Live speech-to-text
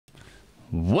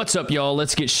What's up, y'all?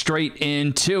 Let's get straight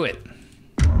into it.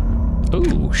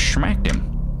 Ooh, smacked him.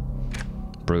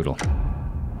 Brutal.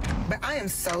 But I am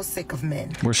so sick of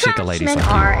men. We're sick of ladies men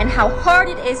like are you. and how hard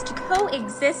it is to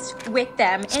coexist with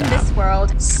them in this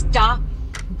world. Stop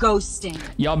ghosting.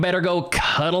 Y'all better go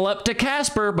cuddle up to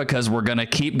Casper because we're gonna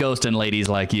keep ghosting ladies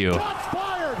like you. Shots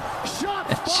fired! Shots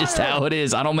That's just how it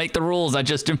is. I don't make the rules, I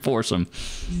just enforce them.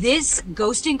 This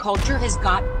ghosting culture has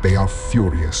got... They are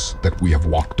furious that we have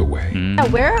walked away. Yeah,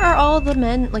 where are all the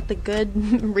men, like the good,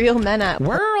 real men at?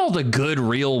 Where are all the good,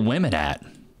 real women at?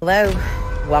 Hello.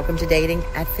 Welcome to Dating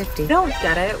at 50. I don't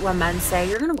get it when men say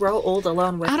you're gonna grow old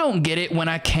alone with... I don't get it when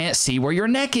I can't see where your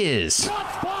neck is.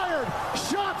 Shots fired!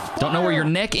 Shots fired! Don't know where your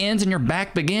neck ends and your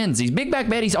back begins. These big back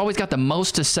Betty's always got the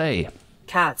most to say.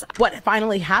 Cats. What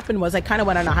finally happened was I kind of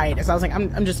went on a hiatus. I was like,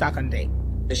 I'm just not gonna date.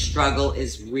 The struggle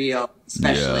is real,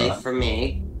 especially for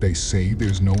me. They say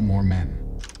there's no more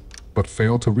men, but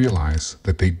fail to realize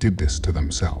that they did this to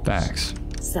themselves. Facts.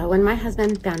 So when my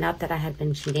husband found out that I had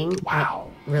been cheating, I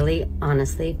really,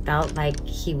 honestly felt like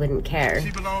he wouldn't care.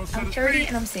 I'm 30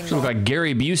 and I'm She single. looked like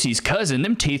Gary Busey's cousin.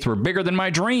 Them teeth were bigger than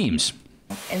my dreams.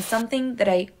 And something that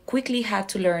I quickly had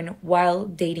to learn while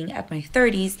dating at my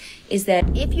 30s is that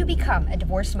if you become a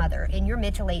divorced mother in your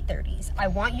mid to late 30s, I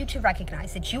want you to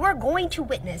recognize that you are going to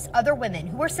witness other women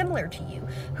who are similar to you,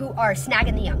 who are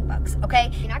snagging the young bucks,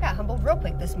 okay? And I got humbled real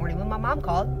quick this morning when my mom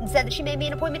called and said that she made me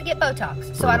an appointment to get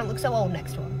Botox so I don't look so old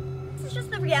next to him. This is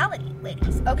just the reality,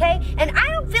 ladies, okay? And I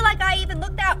don't feel like I even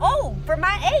look that old for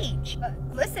my age. But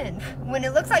listen, when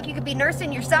it looks like you could be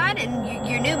nursing your son and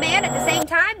your new man at the same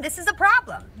time, this is a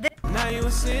problem. Now you a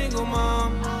single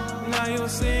mom. Now you a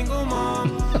single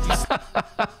mom.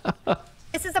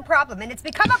 This is a problem, and it's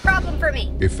become a problem for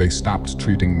me. If they stopped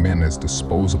treating men as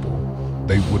disposable,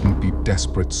 they wouldn't be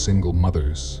desperate single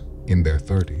mothers in their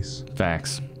 30s.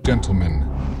 Facts. Gentlemen,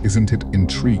 isn't it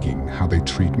intriguing how they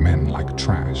treat men like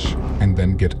trash and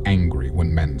then get angry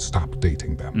when men stop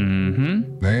dating them?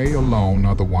 Mm-hmm. They alone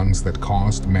are the ones that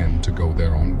caused men to go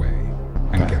their own way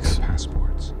and get their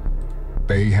passports.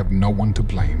 They have no one to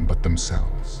blame but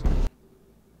themselves.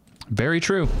 Very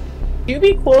true. You'd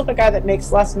be cool with a guy that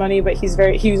makes less money, but he's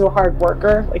a hard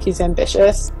worker, like he's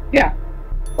ambitious. Yeah.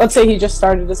 Let's say he just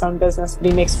started his own business, but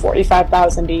he makes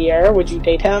 $45,000 a year. Would you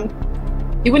date him?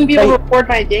 He wouldn't be able to afford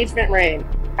my engagement ring.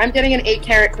 I'm getting an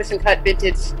 8-carat cushion cut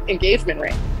vintage engagement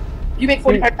ring. If you make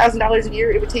 $45,000 a year,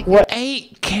 it would take you...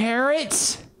 8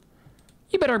 carats?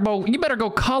 You better go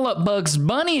call up Bugs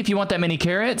Bunny if you want that many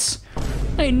carats.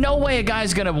 Ain't no way a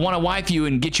guy's gonna want to wife you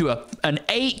and get you an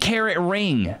 8-carat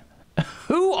ring.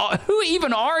 Who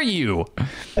even are you?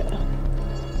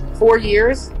 4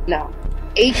 years? No.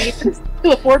 8 years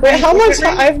to afford. Wait, how much?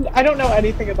 I don't know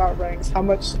anything about rings. How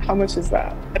much is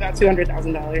that? About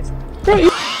 $200,000. Bro, you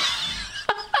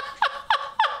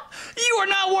are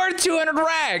not worth 200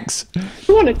 rags.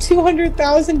 You want a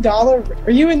 $200,000?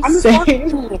 Are you insane?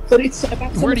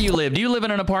 Where do you live? Do you live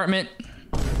in an apartment?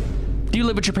 Do you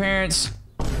live with your parents?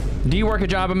 Do you work a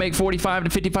job and make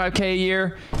 $45 to $55K a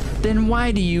year? Then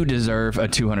why do you deserve a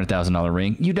 $200,000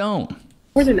 ring? You don't.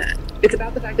 More than that. It's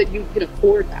about the fact that you can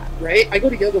afford that, right? I go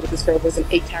to yoga with this girl who has an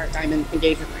 8-carat diamond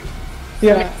engagement ring.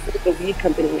 Yeah. With a weed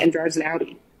company and drives an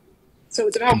Audi. So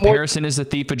it's about comparison is the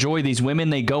thief of joy. These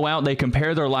women, they go out, they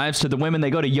compare their lives to the women they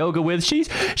go to yoga with. She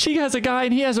has a guy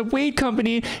and he has a weed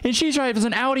company and she drives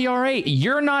an Audi R8.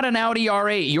 You're not an Audi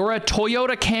R8. You're a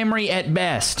Toyota Camry at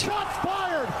best. Shots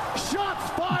fired!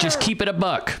 Shots fired! Just keep it a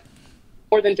buck.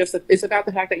 More than just it's about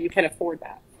the fact that you can afford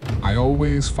that. I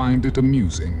always find it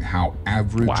amusing how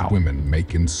average women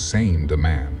make insane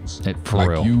demands.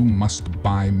 Real. You must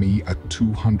buy me a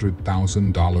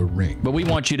 $200,000 ring. But we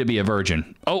want you to be a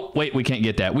virgin. Oh, wait, we can't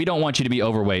get that. We don't want you to be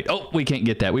overweight. Oh, we can't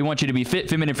get that. We want you to be fit,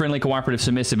 feminine, friendly, cooperative,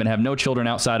 submissive, and have no children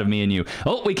outside of me and you.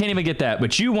 Oh, we can't even get that.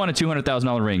 But you want a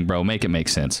 $200,000 ring, bro. Make it make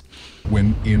sense.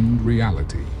 When in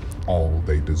reality, all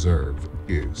they deserve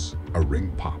is a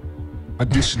ring pop.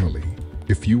 Additionally,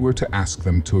 if you were to ask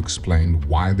them to explain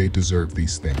why they deserve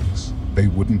these things, they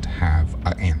wouldn't have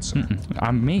an answer.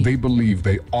 I'm me. They believe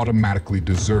they automatically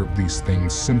deserve these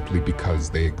things simply because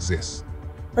they exist.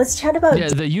 Let's chat about... Yeah,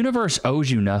 the universe owes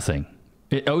you nothing.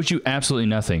 It owes you absolutely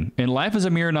nothing. And life is a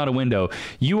mirror, not a window.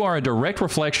 You are a direct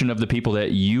reflection of the people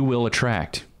that you will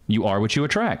attract. You are what you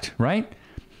attract, right?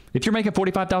 If you're making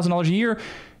 $45,000 a year,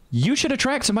 you should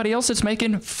attract somebody else that's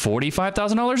making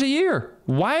 $45,000 a year.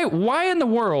 Why in the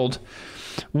world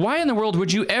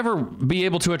would you ever be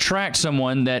able to attract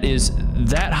someone that is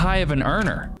that high of an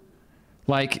earner?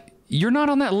 Like, you're not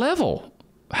on that level.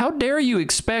 How dare you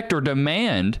expect or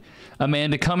demand a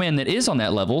man to come in that is on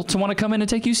that level to want to come in and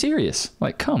take you serious?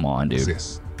 Like, come on, dude.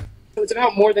 So So it's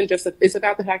about more than just, it's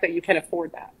about the fact that you can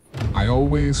afford that. I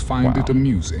always find it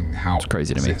amusing how it's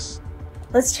crazy to me.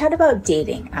 Let's chat about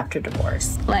dating after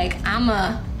divorce. Like, I'm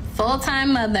a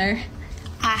full-time mother.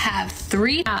 I have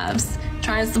 3 jobs,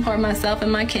 trying to support myself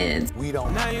and my kids. We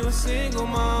don't. Now you a single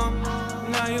mom.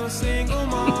 Now you a single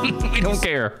mom. We don't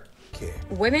care.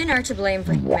 Women are to blame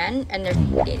for men and their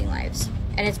dating lives.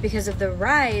 And it's because of the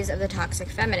rise of the toxic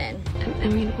feminine. I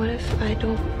mean, what if I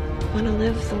don't want to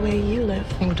live the way you live?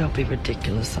 Oh, don't be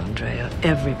ridiculous, Andrea.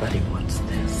 Everybody wants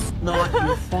this. Not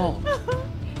your fault.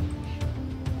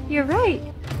 You're right.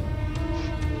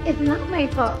 It's not my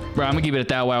fault. Bro, I'm gonna keep it at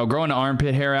that. Wow, growing the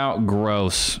armpit hair out,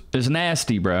 gross. It's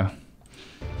nasty, bro.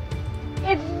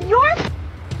 It's your...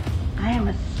 I am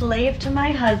a slave to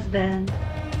my husband.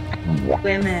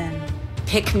 Women,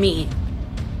 pick me.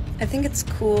 I think it's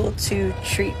cool to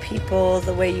treat people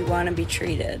the way you want to be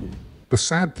treated. The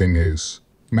sad thing is,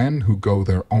 men who go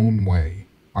their own way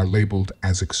are labeled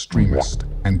as extremists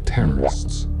and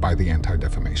terrorists by the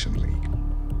Anti-Defamation League.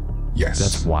 Yes.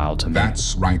 That's wild to me.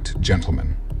 That's right,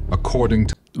 gentlemen. According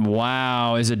to...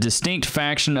 Wow, is a distinct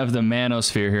faction of the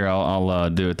manosphere here. I'll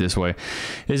do it this way.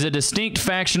 Is a distinct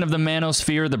faction of the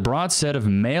manosphere the broad set of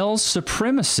male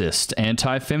supremacists,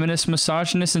 anti-feminist,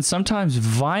 misogynist, and sometimes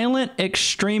violent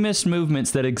extremist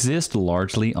movements that exist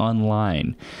largely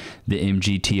online. The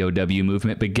MGTOW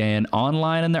movement began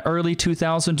online in the early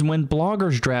 2000s when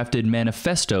bloggers drafted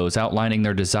manifestos outlining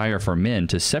their desire for men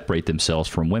to separate themselves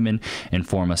from women and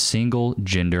form a single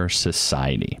gender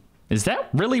society. Is that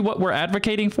really what we're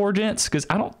advocating for, gents? Because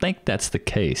I don't think that's the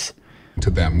case. To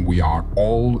them, we are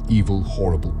all evil,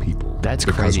 horrible people. That's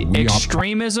crazy.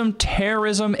 Extremism,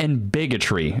 terrorism, and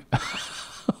bigotry.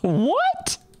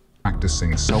 What?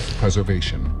 Practicing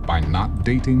self-preservation by not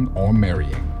dating or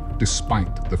marrying,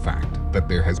 despite the fact that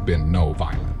there has been no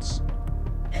violence.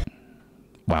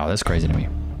 Wow, that's crazy to me.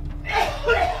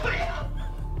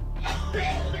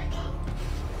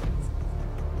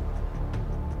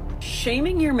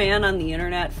 Shaming your man on the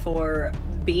internet for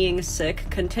being sick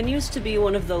continues to be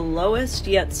one of the lowest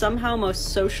yet somehow most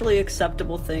socially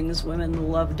acceptable things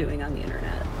women love doing on the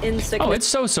internet. Oh, it's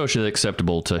so socially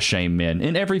acceptable to shame men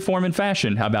in every form and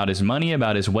fashion. About his money,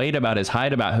 about his weight, about his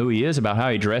height, about who he is, about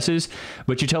how he dresses.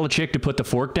 But you tell a chick to put the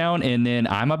fork down and then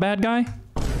I'm a bad guy?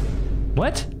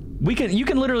 What? You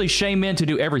can literally shame men to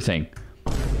do everything.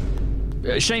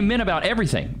 Shame men about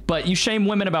everything, but you shame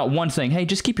women about one thing. Hey,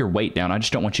 just keep your weight down. I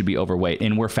just don't want you to be overweight,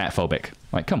 and we're fat phobic.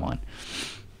 Like, come on.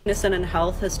 Fitness and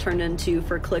health has turned into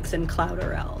for clicks and clout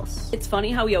or else. It's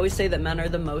funny how we always say that men are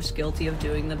the most guilty of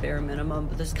doing the bare minimum,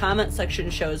 but this comment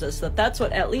section shows us that that's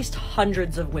what at least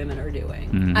hundreds of women are doing.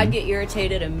 Mm-hmm. I'd get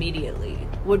irritated immediately.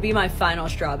 Would be my final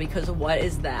straw because what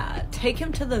is that? Take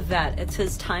him to the vet. It's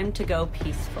his time to go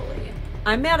peacefully.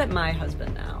 I'm mad at my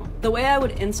husband now. The way I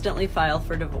would instantly file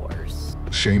for divorce.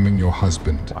 Shaming your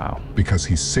husband because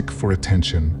he's sick for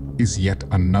attention is yet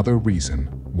another reason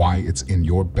why it's in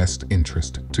your best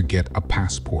interest to get a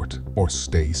passport or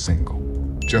stay single.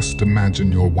 Just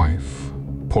imagine your wife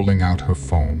pulling out her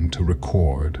phone to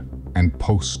record and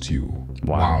post you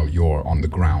while you're on the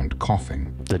ground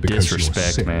coughing because disrespect,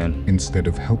 you're sick, man. instead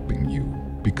of helping you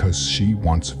because she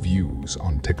wants views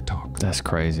on TikTok. That's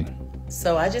crazy.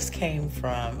 So I just came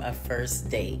from a first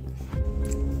date,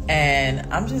 and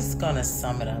I'm just gonna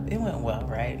sum it up. It went well,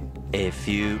 right? A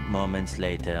few moments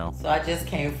later. So I just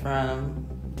came from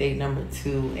date number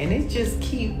 2, and it just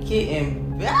keep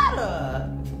getting better.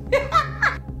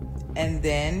 And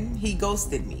then he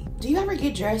ghosted me. Do you ever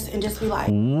get dressed and just be like,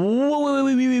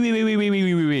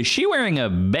 Wait. Is she wearing a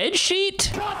bed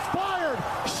sheet? Shots fired!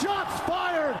 Shots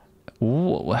fired!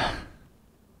 Whoa.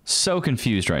 So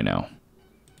confused right now.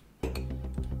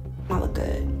 I look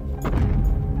good?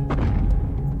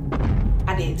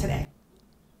 I did today.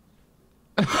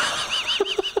 I'm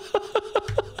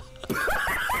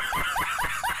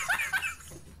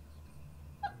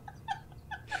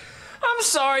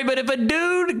sorry, but if a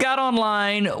dude got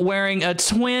online wearing a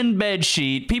twin bed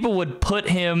sheet, people would put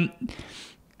him...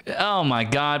 Oh my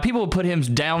God, people would put him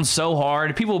down so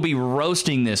hard. People would be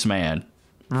roasting this man.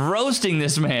 Roasting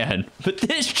this man. But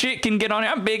this chick can get on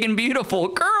here. I'm big and beautiful.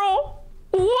 Girl,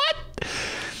 what?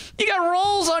 You got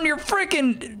rolls on your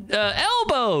freaking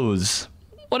elbows.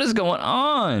 What is going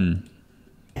on?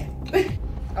 I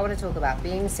want to talk about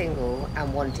being single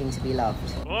and wanting to be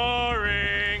loved.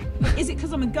 Boring. Is it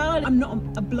because I'm a girl? I'm not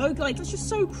a bloke? Like, that's just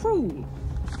so cruel.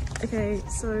 Okay,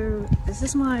 so this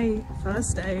is my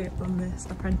first day on this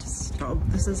apprentice job.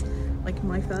 This is like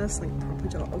my first like proper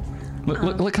job.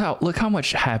 Look how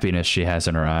much happiness she has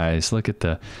in her eyes. Look at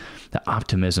the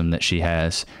optimism that she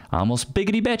has. I almost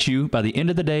biggity bet you by the end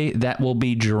of the day that will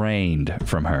be drained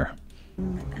from her.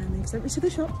 And they've sent me to the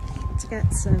shop to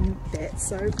get some bits.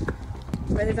 So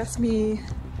they've asked me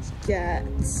to get,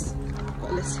 I've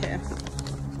got a list here,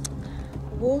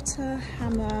 water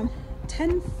hammer,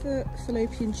 10-foot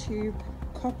fallopian tube,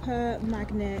 copper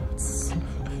magnets.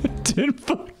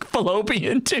 10-foot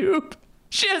fallopian tube?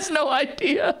 She has no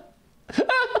idea.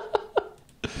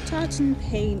 Tartan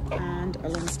paint and a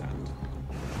long stand.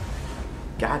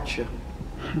 Gotcha.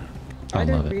 I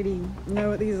don't really know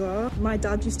what these are. My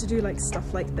dad used to do like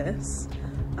stuff like this,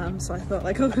 so I thought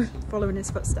like I'll follow in his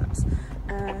footsteps.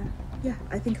 Yeah,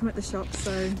 I think I'm at the shop,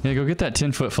 so... Yeah, go get that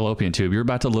 10-foot fallopian tube. You're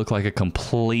about to look like a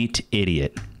complete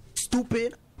idiot.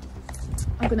 Stupid.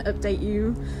 I'm gonna update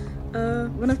you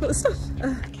when I've got the stuff.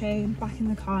 Okay, I'm back in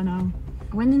the car now.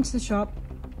 I went into the shop.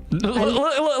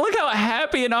 Look how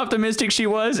happy and optimistic she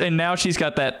was, and now she's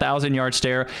got that 1,000-yard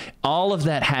stare. All of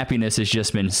that happiness has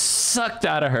just been sucked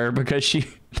out of her because she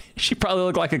probably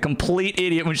looked like a complete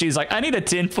idiot when she's like, I need a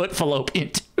 10-foot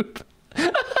fallopian tube.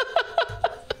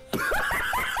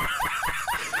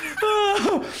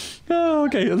 Oh,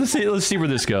 okay, let's see where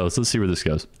this goes. Let's see where this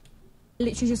goes.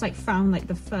 Literally just like found like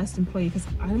the first employee because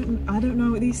I don't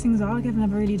know what these things are. Like, I've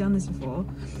never really done this before.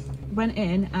 Went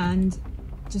in and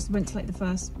just went to like the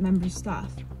first member of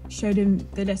staff, showed him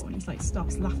the list, and he's like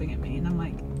stops laughing at me, and I'm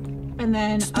like, and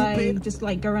then I just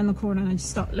like go around the corner and I just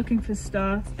start looking for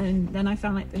stuff, and then I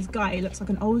found like this guy, he looks like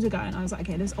an older guy, and I was like,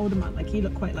 okay, this older man, like he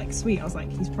looked quite like sweet. I was like,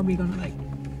 he's probably gonna like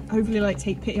hopefully like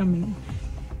take pity on me,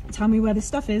 tell me where this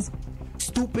stuff is.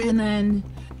 Stupid. And then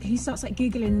he starts like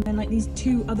giggling, and then like these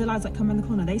two other lads that come around the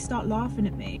corner, they start laughing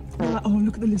at me. They're like, oh,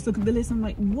 look at the list, look at the list. I'm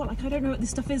like, what? Like, I don't know what this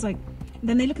stuff is. Like,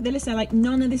 then they look at the list, they're like,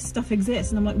 none of this stuff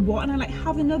exists. And I'm like, what? And I like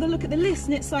have another look at the list,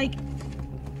 and it's like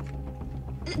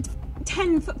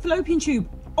 10-foot fallopian tube.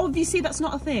 Obviously that's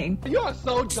not a thing. You're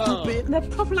so dumb. Stupid. They're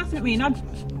proper laughing at me, and I've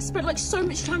spent like so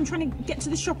much time trying to get to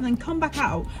the shop and then come back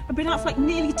out. I've been out for like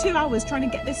nearly 2 hours trying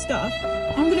to get this stuff.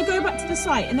 I'm gonna go back to the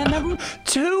site, and then they're all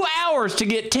 2 hours to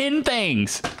get 10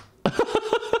 things.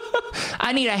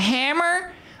 I need a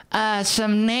hammer,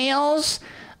 some nails.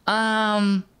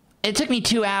 It took me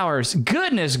 2 hours.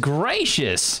 Goodness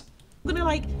gracious. gonna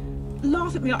like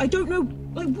laugh at me. Like, I don't know.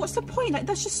 Like, what's the point? Like,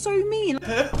 that's just so mean.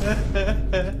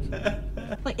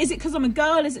 Like, is it because I'm a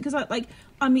girl? Is it because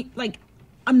I mean, like,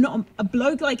 I'm not a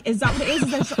bloke? Like, is that what it is?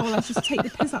 Is that just, oh, let's just take the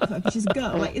piss out of her because she's a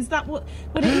girl? Like, is that what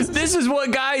it is? This is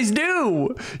what guys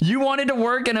do. You wanted to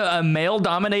work in a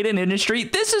male-dominated industry.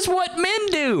 This is what men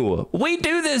do. We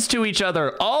do this to each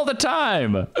other all the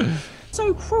time.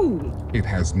 So cruel. It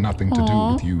has nothing to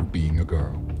do with you being a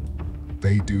girl.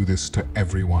 They do this to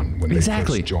everyone when they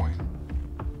first join.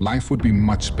 Life would be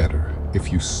much better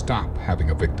if you stop having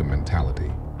a victim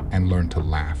mentality and learn to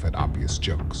laugh at obvious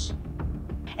jokes.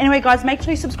 Anyway, guys, make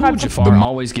sure you subscribe. Jafar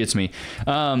always gets me.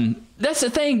 That's the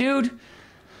thing, dude.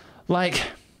 Like,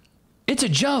 it's a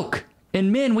joke.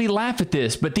 And men, we laugh at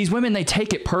this, but these women, they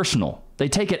take it personal. They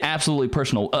take it absolutely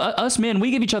personal. Us men,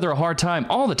 we give each other a hard time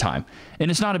all the time,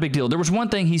 and it's not a big deal. There was one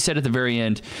thing he said at the very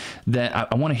end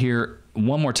that I want to hear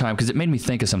one more time because it made me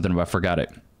think of something, but I forgot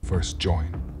it. First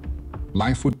join.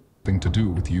 Life would have nothing to do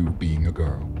with you being a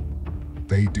girl.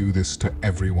 They do this to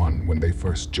everyone when they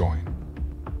first join.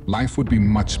 Life would be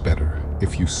much better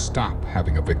if you stop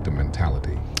having a victim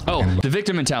mentality. Oh, the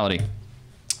victim mentality.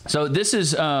 So this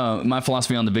is my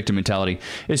philosophy on the victim mentality.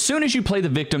 As soon as you play the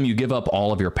victim, you give up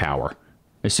all of your power.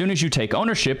 As soon as you take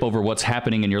ownership over what's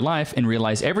happening in your life and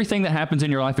realize everything that happens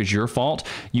in your life is your fault,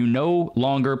 you no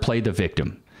longer play the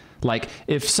victim. Like,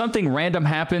 if something random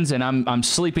happens and I'm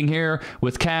sleeping here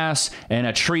with Cass and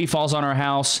a tree falls on our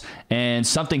house and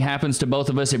something happens to both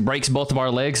of us, it breaks both of our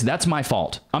legs, that's my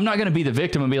fault. I'm not going to be the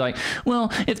victim and be like,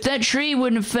 well, if that tree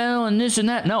wouldn't have fell and this and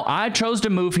that. No, I chose to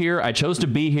move here. I chose to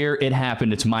be here. It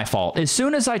happened. It's my fault. As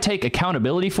soon as I take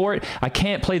accountability for it, I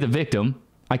can't play the victim.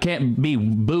 I can't be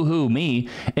boo-hoo me,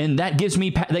 and that gives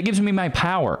me my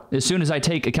power as soon as I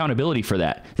take accountability for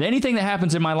that. Anything that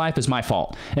happens in my life is my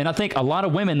fault. And I think a lot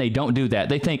of women, they don't do that.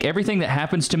 They think everything that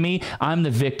happens to me, I'm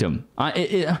the victim.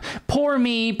 Poor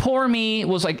me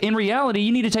was like, in reality,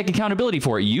 you need to take accountability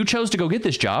for it. You chose to go get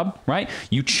this job, right?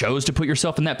 You chose to put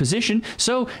yourself in that position.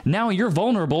 So now you're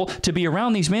vulnerable to be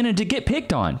around these men and to get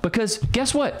picked on, because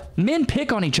guess what? Men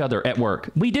pick on each other at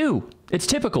work. We do. It's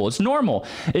typical. It's normal.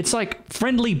 It's like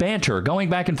friendly banter, going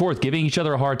back and forth, giving each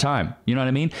other a hard time. You know what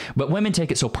I mean? But women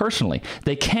take it so personally.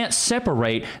 They can't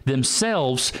separate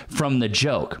themselves from the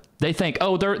joke. They think,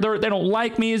 oh, they don't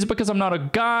like me. Is it because I'm not a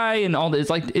guy? And all this.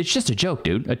 Like, it's just a joke,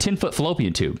 dude. A 10-foot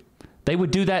fallopian tube. They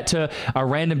would do that to a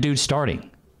random dude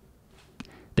starting.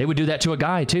 They would do that to a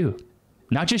guy, too.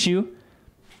 Not just you.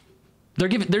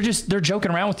 They're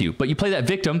joking around with you, but you play that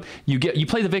victim, you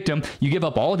play the victim, you give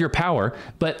up all of your power.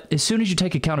 But as soon as you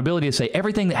take accountability to say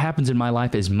everything that happens in my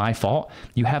life is my fault,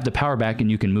 you have the power back and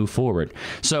you can move forward.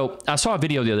 So I saw a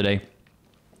video the other day.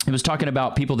 It was talking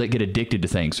about people that get addicted to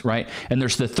things, right? And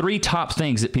there's the 3 top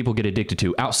things that people get addicted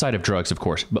to outside of drugs, of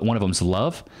course. But one of them is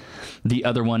love. The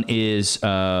other one is,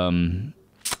 oh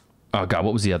God,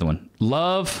 what was the other one?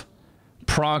 Love,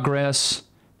 progress,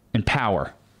 and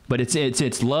power. But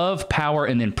it's love, power,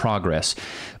 and then progress.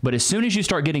 But as soon as you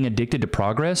start getting addicted to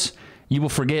progress, you will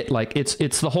forget, like,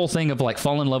 it's the whole thing of like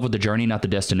fall in love with the journey, not the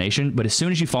destination. But as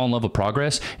soon as you fall in love with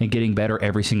progress and getting better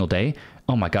every single day,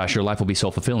 oh my gosh, your life will be so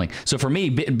fulfilling. So for me,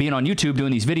 being on YouTube,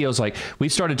 doing these videos, like,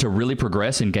 we've started to really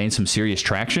progress and gain some serious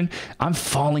traction. I'm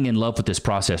falling in love with this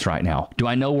process right now. Do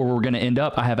I know where we're going to end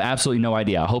up? I have absolutely no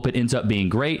idea. I hope it ends up being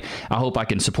great. I hope I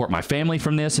can support my family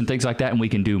from this and things like that, and we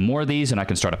can do more of these, and I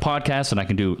can start a podcast, and I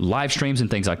can do live streams and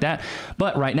things like that.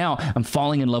 But right now, I'm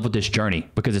falling in love with this journey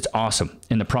because it's awesome,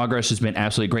 and the progress has been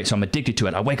absolutely great. So I'm addicted to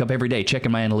it. I wake up every day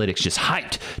checking my analytics, just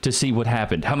hyped to see what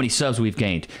happened, how many subs we've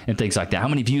gained, and things like that, how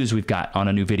many views we've got on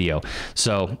a new video.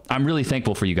 So I'm really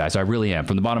thankful for you guys. I really am.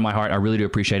 From the bottom of my heart, I really do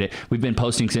appreciate it. We've been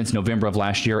posting since November of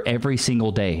last year, every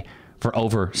single day for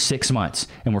over 6 months,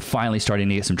 and we're finally starting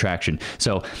to get some traction.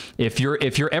 So if you're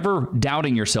ever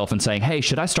doubting yourself and saying, hey,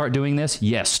 should I start doing this?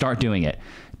 Yes, start doing it.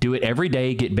 Do it every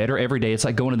day, get better every day. It's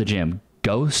like going to the gym.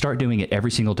 Go start doing it every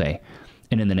single day.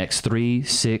 And in the next 3,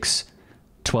 6,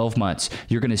 12 months,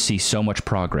 you're going to see so much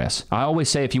progress. I always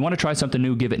say, if you want to try something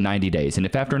new, give it 90 days. And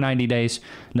if after 90 days,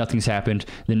 nothing's happened,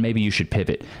 then maybe you should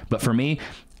pivot. But for me,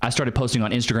 I started posting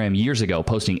on Instagram years ago,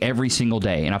 posting every single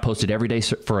day, and I posted every day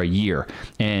for a year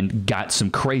and got some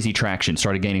crazy traction,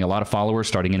 started gaining a lot of followers,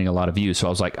 started getting a lot of views. So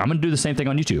I was like, I'm going to do the same thing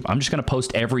on YouTube. I'm just going to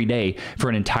post every day for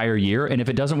an entire year. And if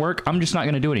it doesn't work, I'm just not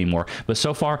going to do it anymore. But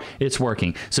so far, it's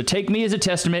working. So take me as a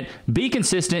testament, be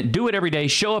consistent, do it every day,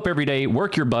 show up every day,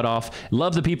 work your butt off,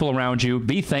 love the people around you,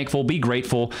 be thankful, be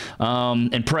grateful,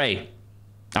 and pray.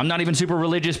 I'm not even super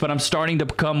religious, but I'm starting to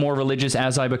become more religious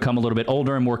as I become a little bit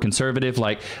older and more conservative.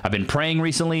 Like, I've been praying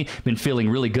recently, been feeling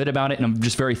really good about it, and I'm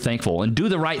just very thankful. And do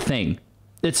the right thing.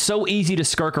 It's so easy to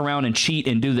skirk around and cheat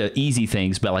and do the easy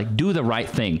things, but like, do the right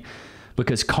thing,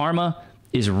 because karma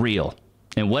is real.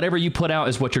 And whatever you put out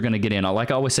is what you're going to get in.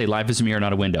 Like I always say, life is a mirror,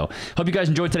 not a window. Hope you guys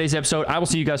enjoyed today's episode. I will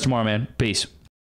see you guys tomorrow, man. Peace.